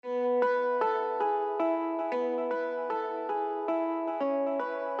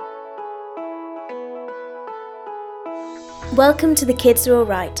Welcome to The Kids Are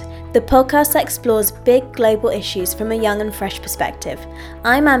Alright, the podcast that explores big global issues from a young and fresh perspective.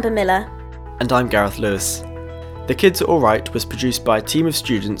 I'm Amber Miller. And I'm Gareth Lewis. The Kids Are Alright was produced by a team of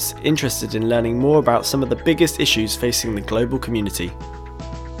students interested in learning more about some of the biggest issues facing the global community.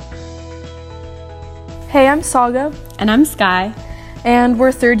 Hey, I'm Saga. And I'm Skye. And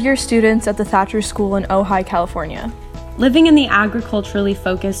we're third-year students at the Thacher School in Ojai, California. Living in the agriculturally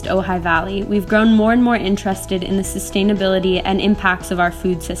focused Ojai Valley, we've grown more and more interested in the sustainability and impacts of our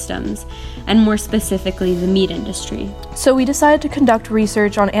food systems, and more specifically, the meat industry. So we decided to conduct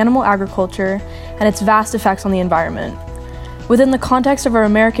research on animal agriculture and its vast effects on the environment. Within the context of our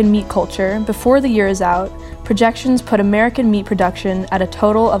American meat culture, before the year is out, projections put American meat production at a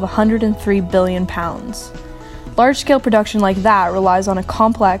total of 103 billion pounds. Large-scale production like that relies on a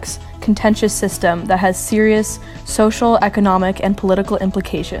complex, contentious system that has serious social, economic, and political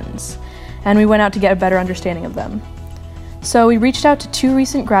implications, and we went out to get a better understanding of them. So we reached out to two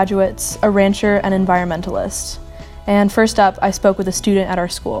recent graduates, a rancher and environmentalist. And first up, I spoke with a student at our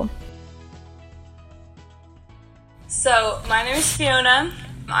school. So, my name is Fiona.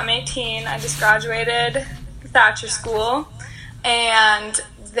 I'm 18. I just graduated Thacher School, and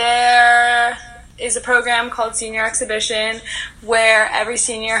there is a program called Senior Exhibition where every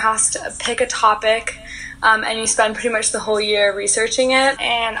senior has to pick a topic and you spend pretty much the whole year researching it,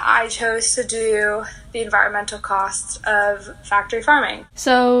 and I chose to do the environmental costs of factory farming.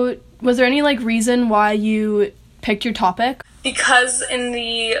 So was there any reason why you picked your topic? Because in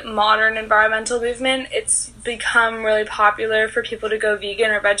the modern environmental movement, it's become really popular for people to go vegan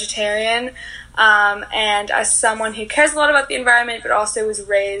or vegetarian, and as someone who cares a lot about the environment but also was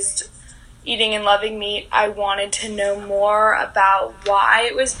raised eating and loving meat, I wanted to know more about why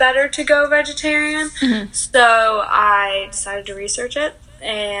it was better to go vegetarian. Mm-hmm. So I decided to research it.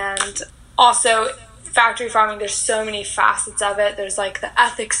 And also, factory farming, there's so many facets of it. There's the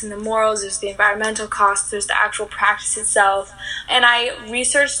ethics and the morals, there's the environmental costs, there's the actual practice itself. And I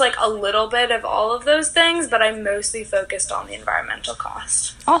researched a little bit of all of those things, but I mostly focused on the environmental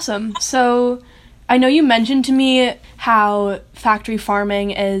cost. Awesome. So I know you mentioned to me how factory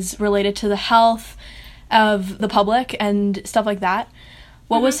farming is related to the health of the public and stuff like that.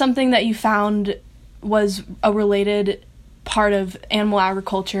 What was something that you found was a related part of animal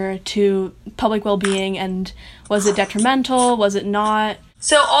agriculture to public well-being, and was it detrimental? Was it not?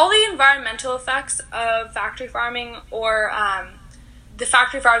 So all the environmental effects of factory farming, or the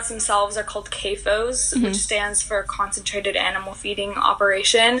factory farms themselves, are called CAFOs, which stands for Concentrated Animal Feeding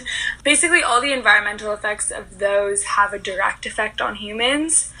Operation. Basically, all the environmental effects of those have a direct effect on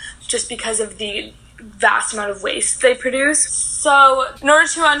humans, just because of the vast amount of waste they produce. So in order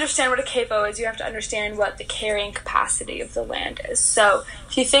to understand what a CAFO is, you have to understand what the carrying capacity of the land is. So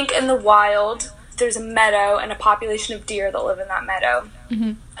if you think in the wild, there's a meadow and a population of deer that live in that meadow.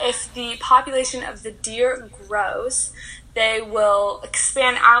 Mm-hmm. If the population of the deer grows, they will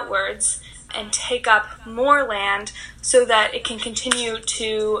expand outwards and take up more land so that it can continue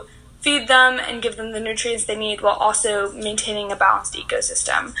to feed them and give them the nutrients they need while also maintaining a balanced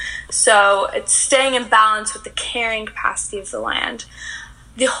ecosystem. So it's staying in balance with the carrying capacity of the land.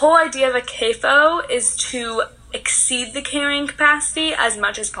 The whole idea of a CAFO is to exceed the carrying capacity as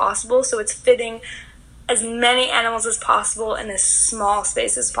much as possible, so it's fitting as many animals as possible in as small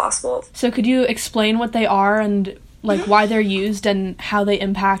space as possible. So could you explain what they are and why they're used and how they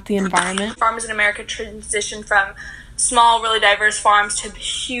impact the environment? Farmers in America transitioned from small, really diverse farms to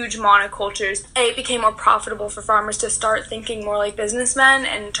huge monocultures. It became more profitable for farmers to start thinking more like businessmen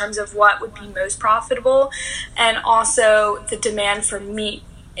in terms of what would be most profitable. And also the demand for meat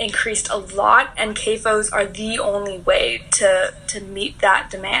increased a lot, and CAFOs are the only way to meet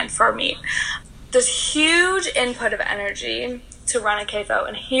that demand for meat. There's huge input of energy to run a CAFO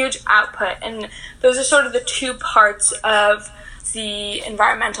and huge output, and those are sort of the two parts of the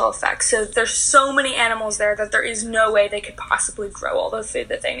environmental effects. So there's so many animals there that there is no way they could possibly grow all the food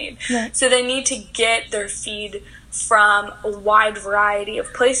that they need. Right. So they need to get their feed from a wide variety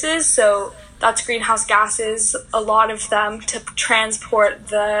of places. So that's greenhouse gases, a lot of them, to transport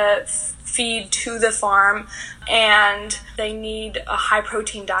the feed to the farm, and they need a high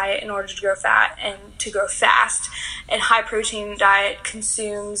protein diet in order to grow fat and to grow fast. And high protein diet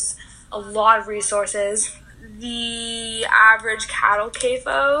consumes a lot of resources. The average cattle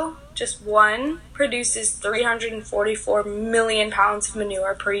CAFO, just one, produces 344 million pounds of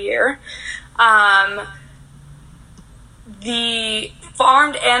manure per year. The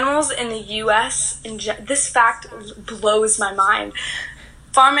farmed animals in the U.S., this fact blows my mind.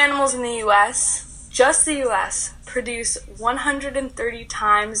 Farm animals in the U.S. just the US, produce 130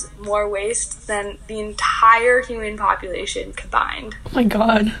 times more waste than the entire human population combined. Oh my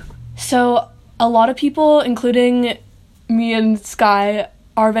god. So a lot of people, including me and Skye,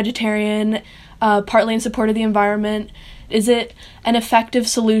 are vegetarian, partly in support of the environment. Is it an effective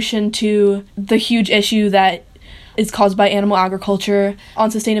solution to the huge issue that is caused by animal agriculture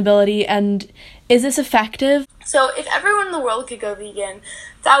on sustainability, and is this effective? So if everyone in the world could go vegan,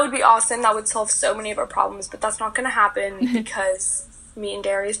 that would be awesome. That would solve so many of our problems, but that's not going to happen because meat and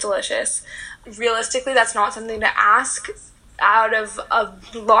dairy is delicious. Realistically, that's not something to ask out of a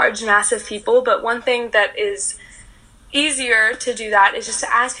large mass of people, but one thing that is easier to do that is just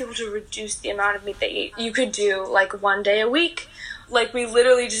to ask people to reduce the amount of meat they eat. You could do like 1 day a week. Like, we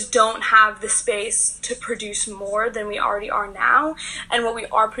literally just don't have the space to produce more than we already are now, and what we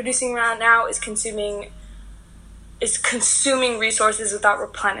are producing right now is consuming resources without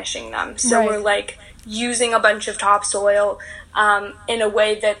replenishing them. So right. We're like using a bunch of topsoil in a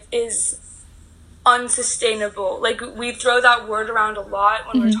way that is unsustainable. Like, we throw that word around a lot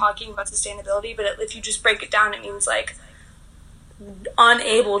when we're talking about sustainability, but if you just break it down, it means like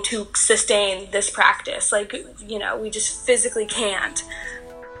unable to sustain this practice. Like, you know, we just physically can't.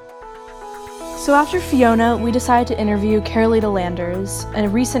 So after Fiona, we decided to interview Carolita Landers, a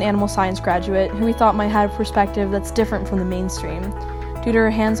recent animal science graduate who we thought might have a perspective that's different from the mainstream, due to her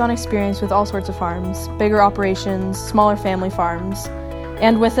hands-on experience with all sorts of farms, bigger operations, smaller family farms,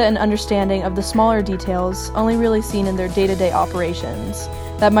 and with it an understanding of the smaller details only really seen in their day-to-day operations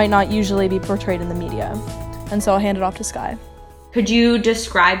that might not usually be portrayed in the media. And so I'll hand it off to Skye. Could you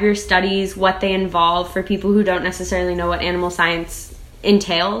describe your studies, what they involve for people who don't necessarily know what animal science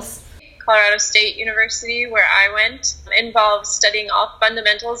entails? Colorado State University, where I went, involves studying all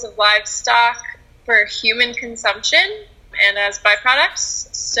fundamentals of livestock for human consumption and as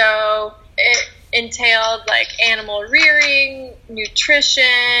byproducts. So it entailed like animal rearing,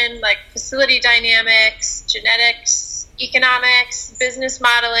 nutrition, like facility dynamics, genetics, economics, business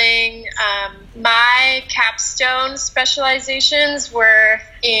modeling. My capstone specializations were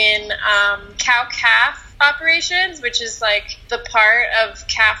in cow-calf operations, which is like the part of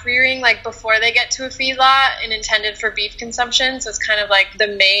calf rearing like before they get to a feedlot and intended for beef consumption. So it's kind of like the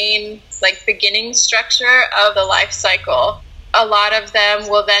main like beginning structure of the life cycle. A lot of them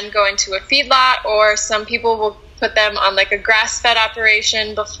will then go into a feedlot, or some people will put them on like a grass-fed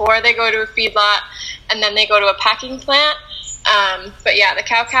operation before they go to a feedlot, and then they go to a packing plant. But yeah, the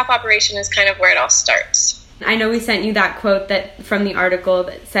cow-calf operation is kind of where it all starts. I know we sent you that quote that from the article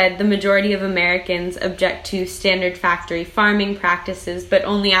that said the majority of Americans object to standard factory farming practices, but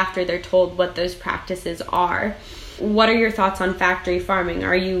only after they're told what those practices are. What are your thoughts on factory farming?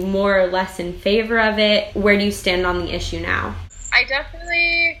 Are you more or less in favor of it? Where do you stand on the issue now? I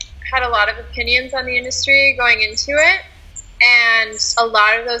definitely had a lot of opinions on the industry going into it, and a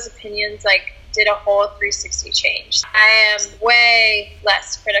lot of those opinions like did a whole 360 change. I am way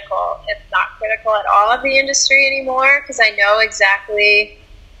less critical, if not critical at all, of the industry anymore, because I know exactly,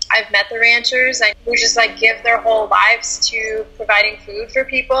 I've met the ranchers who just like give their whole lives to providing food for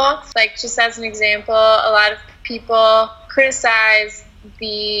people. Like, just as an example, a lot of people criticize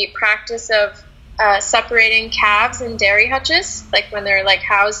the practice of separating calves in dairy hutches, like when they're like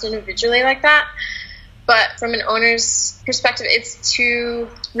housed individually like that. But from an owner's perspective, it's to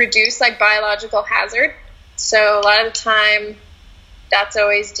reduce like biological hazard. So a lot of the time that's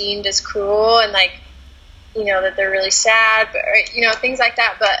always deemed as cruel and like, you know, that they're really sad, but, you know, things like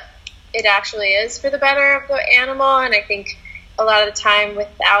that. But it actually is for the better of the animal. And I think a lot of the time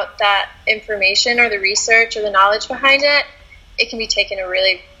without that information or the research or the knowledge behind it, it can be taken a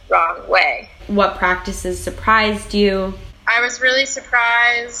really wrong way. What practices surprised you? I was really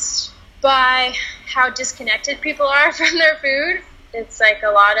surprised by how disconnected people are from their food. It's like a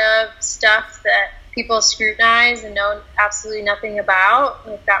lot of stuff that people scrutinize and know absolutely nothing about.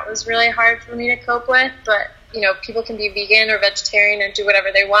 Like, that was really hard for me to cope with. But, you know, people can be vegan or vegetarian or do whatever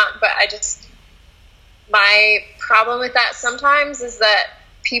they want. But my problem with that sometimes is that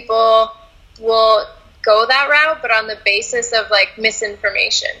people will go that route, but on the basis of like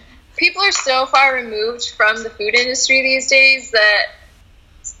misinformation. People are so far removed from the food industry these days that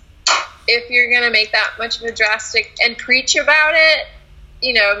if you're going to make that much of a drastic and preach about it,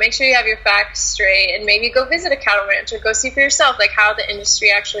 you know, make sure you have your facts straight and maybe go visit a cattle ranch or go see for yourself like how the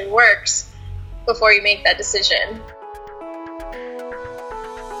industry actually works before you make that decision.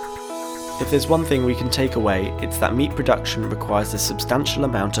 If there's one thing we can take away, it's that meat production requires a substantial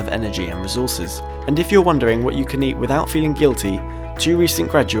amount of energy and resources. And if you're wondering what you can eat without feeling guilty, 2 recent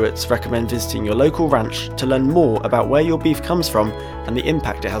graduates recommend visiting your local ranch to learn more about where your beef comes from and the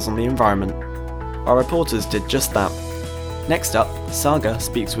impact it has on the environment. Our reporters did just that. Next up, Saga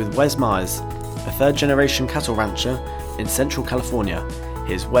speaks with Wes Myers, a third-generation cattle rancher in Central California.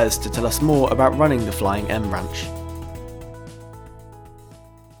 Here's Wes to tell us more about running the Flying M Ranch.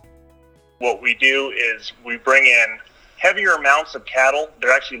 What we do is we bring in heavier amounts of cattle.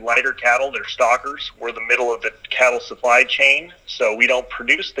 They're actually lighter cattle. They're stockers. We're the middle of the cattle supply chain, so we don't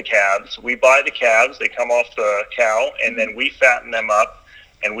produce the calves. We buy the calves. They come off the cow, and then we fatten them up,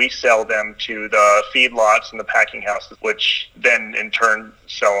 and we sell them to the feedlots and the packing houses, which then in turn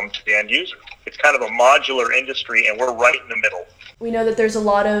sell them to the end user. It's kind of a modular industry, and we're right in the middle. We know that there's a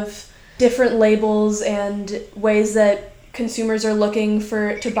lot of different labels and ways that consumers are looking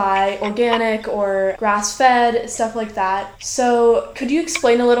to buy organic or grass-fed, stuff like that. So could you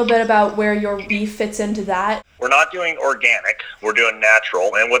explain a little bit about where your beef fits into that? We're not doing organic, we're doing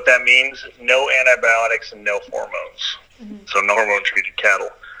natural, and what that means, no antibiotics and no hormones. So no hormone-treated cattle.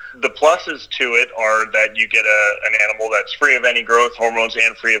 The pluses to it are that you get an animal that's free of any growth hormones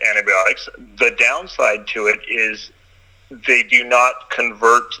and free of antibiotics. The downside to it is they do not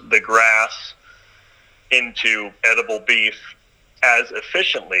convert the grass into edible beef as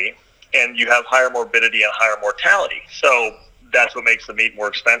efficiently, and you have higher morbidity and higher mortality. So that's what makes the meat more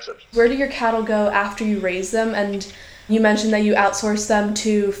expensive. Where do your cattle go after you raise them? And you mentioned that you outsource them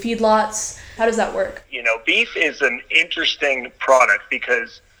to feedlots. How does that work? Beef is an interesting product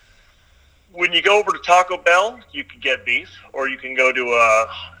because when you go over to Taco Bell, you can get beef, or you can go to a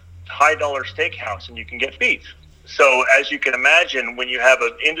high-dollar steakhouse and you can get beef. So as you can imagine, when you have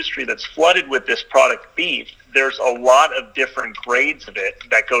an industry that's flooded with this product beef, there's a lot of different grades of it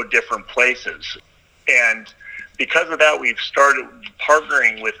that go different places. And because of that, we've started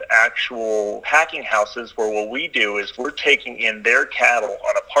partnering with actual packing houses where what we do is we're taking in their cattle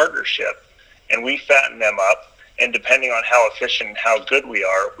on a partnership and we fatten them up. And depending on how efficient and how good we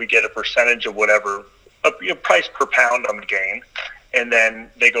are, we get a percentage of whatever price per pound on the gain. And then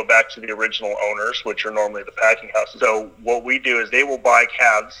they go back to the original owners, which are normally the packing houses. So what we do is they will buy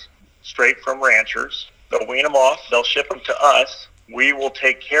calves straight from ranchers. They'll wean them off. They'll ship them to us. We will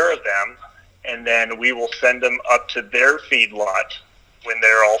take care of them, and then we will send them up to their feedlot when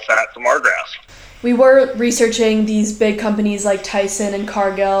they're all fat from our grass. We were researching these big companies like Tyson and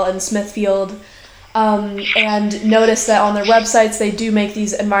Cargill and Smithfield, and noticed that on their websites they do make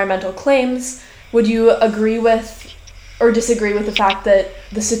these environmental claims. Would you agree with or disagree with the fact that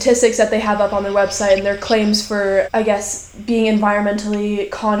the statistics that they have up on their website and their claims for, I guess, being environmentally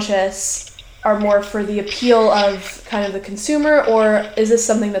conscious are more for the appeal of kind of the consumer, or is this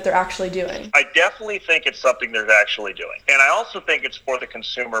something that they're actually doing? I definitely think it's something they're actually doing. And I also think it's for the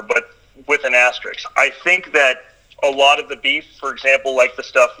consumer, but with an asterisk. I think that a lot of the beef, for example, like the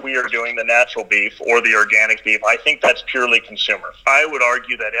stuff we are doing, the natural beef or the organic beef, I think that's purely consumer. I would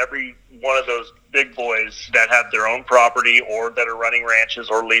argue that every one of those big boys that have their own property or that are running ranches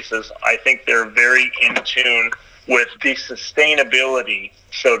or leases, I think they're very in tune with the sustainability,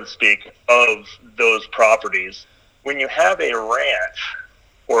 so to speak, of those properties. When you have a ranch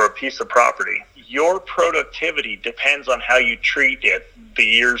or a piece of property, your productivity depends on how you treat it the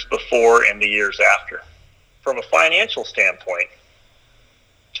years before and the years after. From a financial standpoint,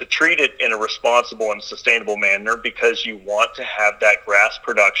 to treat it in a responsible and sustainable manner, because you want to have that grass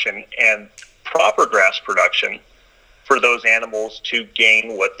production and proper grass production for those animals to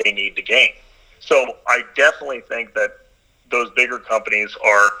gain what they need to gain. So I definitely think that those bigger companies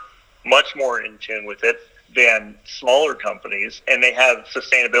are much more in tune with it than smaller companies, and they have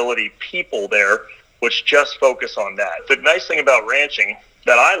sustainability people there which just focus on that. The nice thing about ranching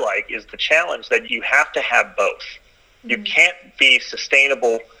that I like is the challenge that you have to have both. You can't be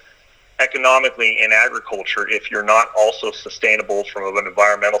sustainable economically in agriculture if you're not also sustainable from an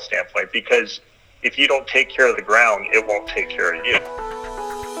environmental standpoint, because if you don't take care of the ground, it won't take care of you.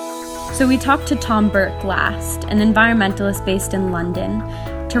 So we talked to Tom Burke last, an environmentalist based in London,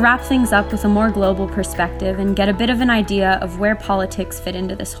 to wrap things up with a more global perspective and get a bit of an idea of where politics fit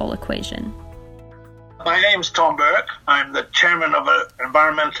into this whole equation. My name's Tom Burke. I'm the chairman of an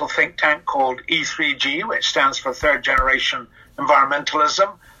environmental think tank called E3G, which stands for Third Generation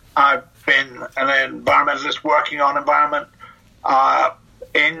Environmentalism. I've been an environmentalist working on environment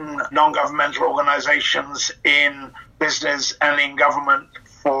in non-governmental organizations, in business and in government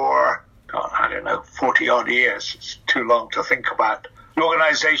for, 40-odd years. It's too long to think about. The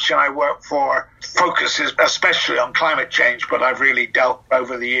organization I work for focuses especially on climate change, but I've really dealt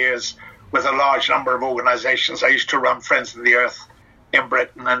over the years with a large number of organizations. I used to run Friends of the Earth in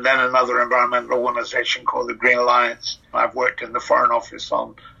Britain, and then another environmental organization called the Green Alliance. I've worked in the Foreign Office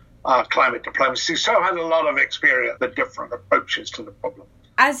on climate diplomacy, so I've had a lot of experience with different approaches to the problem.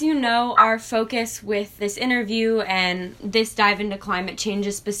 As you know, our focus with this interview and this dive into climate change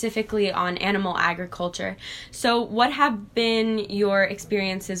is specifically on animal agriculture. So what have been your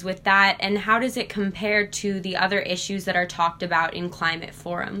experiences with that, and how does it compare to the other issues that are talked about in climate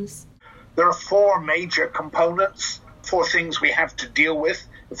forums? There are 4 major components, 4 things we have to deal with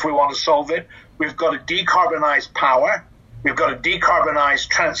if we want to solve it. We've got to decarbonize power. We've got to decarbonize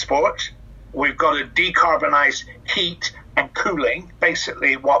transport. We've got to decarbonize heat and cooling,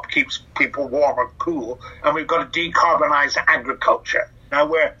 basically what keeps people warm or cool, and we've got to decarbonize agriculture. Now,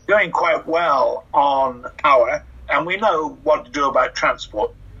 we're doing quite well on power, and we know what to do about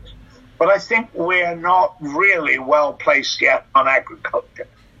transport, but I think we're not really well placed yet on agriculture.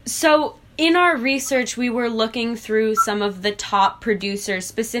 So, in our research, we were looking through some of the top producers,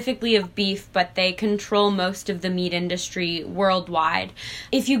 specifically of beef, but they control most of the meat industry worldwide.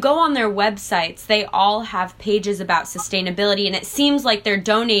 If you go on their websites, they all have pages about sustainability, and it seems like they're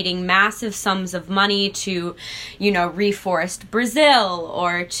donating massive sums of money to, reforest Brazil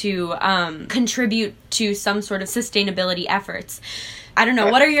or to contribute to some sort of sustainability efforts. I don't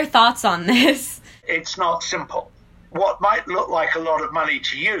know. What are your thoughts on this? It's not simple. What might look like a lot of money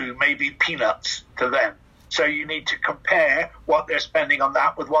to you may be peanuts to them. So you need to compare what they're spending on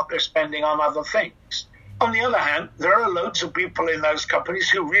that with what they're spending on other things. On the other hand, there are loads of people in those companies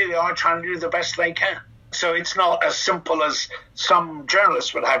who really are trying to do the best they can. So it's not as simple as some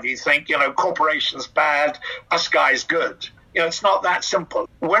journalists would have you think, corporations bad, us guys good. It's not that simple.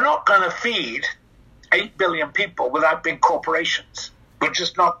 We're not going to feed 8 billion people without big corporations. We're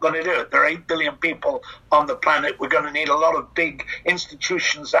just not going to do it. There are 8 billion people on the planet. We're going to need a lot of big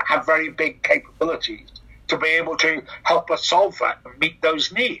institutions that have very big capabilities to be able to help us solve that and meet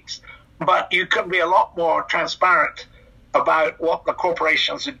those needs. But you can be a lot more transparent about what the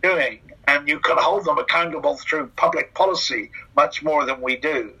corporations are doing, and you can hold them accountable through public policy much more than we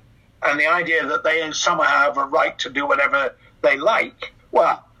do. And the idea that they somehow have a right to do whatever they like,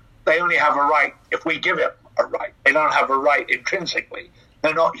 well, they only have a right if we give it a right. They don't have a right intrinsically.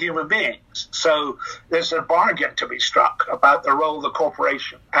 They're not human beings. So there's a bargain to be struck about the role of the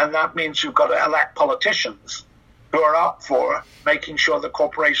corporation. And that means you've got to elect politicians who are up for making sure the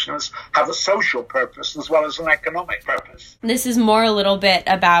corporations have a social purpose as well as an economic purpose. This is more a little bit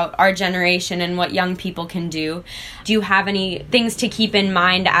about our generation and what young people can do. Do you have any things to keep in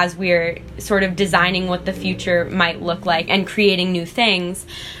mind as we're sort of designing what the future might look like and creating new things,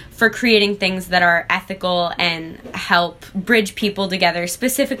 for creating things that are ethical and help bridge people together,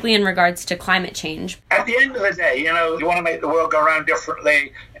 specifically in regards to climate change? At the end of the day, you want to make the world go around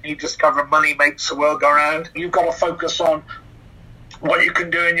differently, and you discover money makes the world go around. You've got to focus on what you can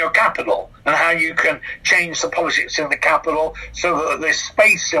do in your capital and how you can change the politics in the capital so that the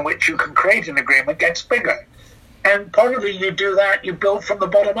space in which you can create an agreement gets bigger. And partly you do that, you build from the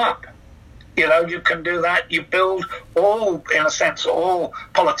bottom up. You can do that. You build all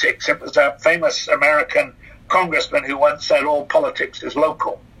politics. It was a famous American congressman who once said all politics is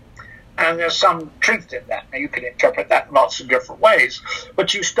local. And there's some truth in that. Now, you can interpret that in lots of different ways.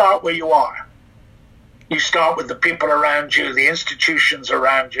 But you start where you are. You start with the people around you, the institutions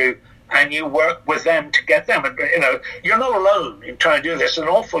around you, and you work with them to get them. And, you're not alone in trying to do this. It's an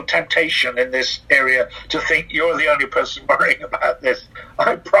awful temptation in this area to think you're the only person worrying about this.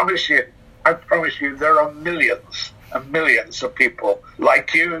 I promise you, there are millions and millions of people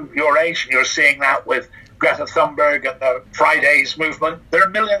like you, your age, and you're seeing that with Greta Thunberg and the Fridays movement. There are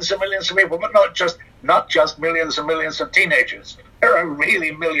millions and millions of people, but not just millions and millions of teenagers. There are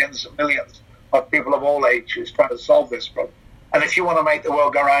really millions and millions of people of all ages trying to solve this problem. And if you want to make the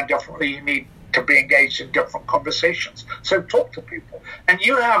world go around differently, you need to be engaged in different conversations. So talk to people. And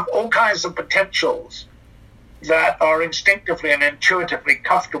you have all kinds of potentials that are instinctively and intuitively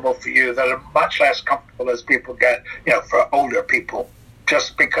comfortable for you that are much less comfortable as people get, for older people,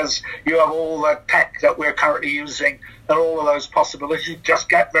 just because you have all the tech that we're currently using and all of those possibilities. Just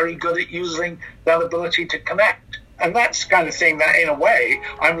get very good at using that ability to connect. And that's the kind of thing that, in a way,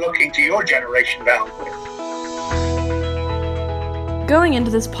 I'm looking to your generation to help with. Going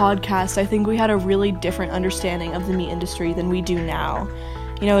into this podcast, I think we had a really different understanding of the meat industry than we do now.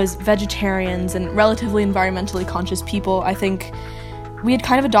 As vegetarians and relatively environmentally conscious people, I think we had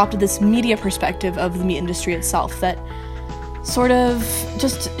kind of adopted this media perspective of the meat industry itself that sort of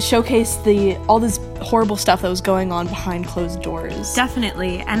just showcased all this horrible stuff that was going on behind closed doors.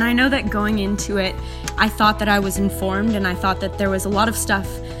 Definitely. And I know that going into it, I thought that I was informed, and I thought that there was a lot of stuff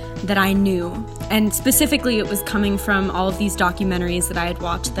that I knew. And specifically, it was coming from all of these documentaries that I had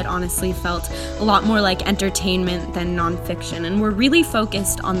watched that honestly felt a lot more like entertainment than nonfiction, and were really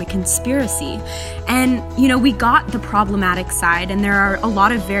focused on the conspiracy. And, we got the problematic side, and there are a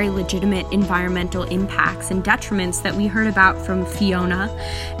lot of very legitimate environmental impacts and detriments that we heard about from Fiona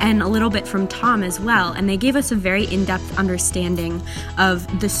and a little bit from Tom as well. And they gave us a very in-depth understanding of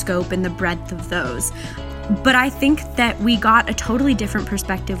the scope and the breadth of those. But I think that we got a totally different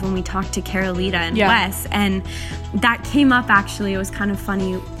perspective when we talked to Carolita and Wes, and that came up actually. It was kind of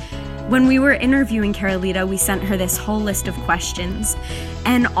funny. When we were interviewing Carolita, we sent her this whole list of questions,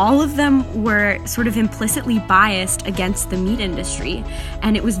 and all of them were sort of implicitly biased against the meat industry.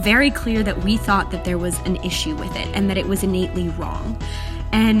 And it was very clear that we thought that there was an issue with it and that it was innately wrong.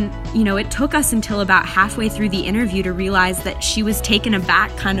 And, it took us until about halfway through the interview to realize that she was taken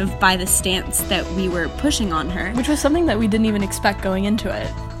aback kind of by the stance that we were pushing on her. Which was something that we didn't even expect going into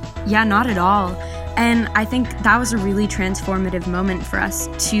it. Yeah, not at all. And I think that was a really transformative moment for us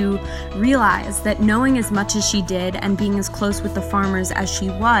to realize that knowing as much as she did and being as close with the farmers as she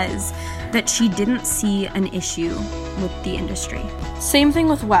was, that she didn't see an issue with the industry. Same thing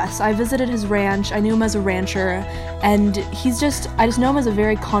with Wes. I visited his ranch. I knew him as a rancher, and I just know him as a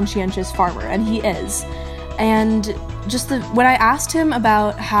very conscientious farmer, and he is. And when I asked him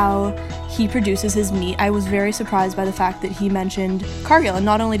about how he produces his meat, I was very surprised by the fact that he mentioned Cargill, and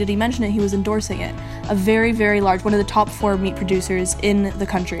not only did he mention it, he was endorsing it. A very, very large, one of the top 4 meat producers in the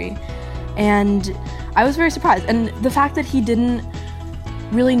country. And I was very surprised. And the fact that he didn't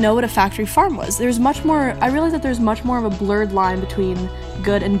really know what a factory farm was. I realized that there's much more of a blurred line between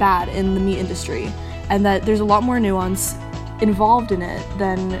good and bad in the meat industry, and that there's a lot more nuance involved in it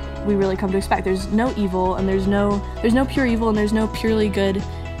than we really come to expect. There's no evil, and there's no pure evil, and there's no purely good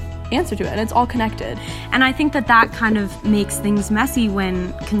answer to it, and it's all connected. And I think that kind of makes things messy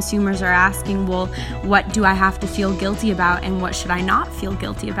when consumers are asking, well, what do I have to feel guilty about, and what should I not feel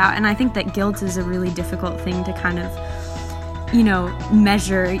guilty about? And I think that guilt is a really difficult thing to kind of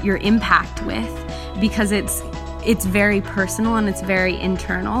measure your impact with, because it's very personal and it's very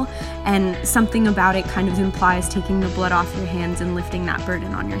internal, and something about it kind of implies taking the blood off your hands and lifting that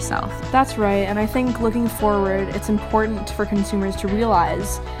burden on yourself. That's right, and I think looking forward, it's important for consumers to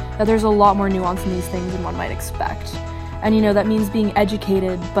realize that there's a lot more nuance in these things than one might expect. And that means being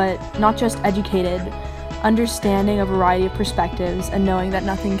educated, but not just educated, understanding a variety of perspectives and knowing that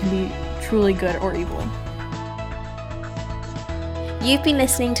nothing can be truly good or evil. You've been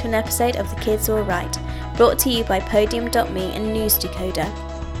listening to an episode of The Kids All Right, brought to you by Podium.me and News Decoder.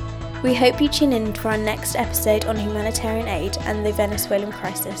 We hope you tune in for our next episode on humanitarian aid and the Venezuelan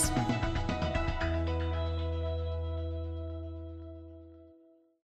crisis.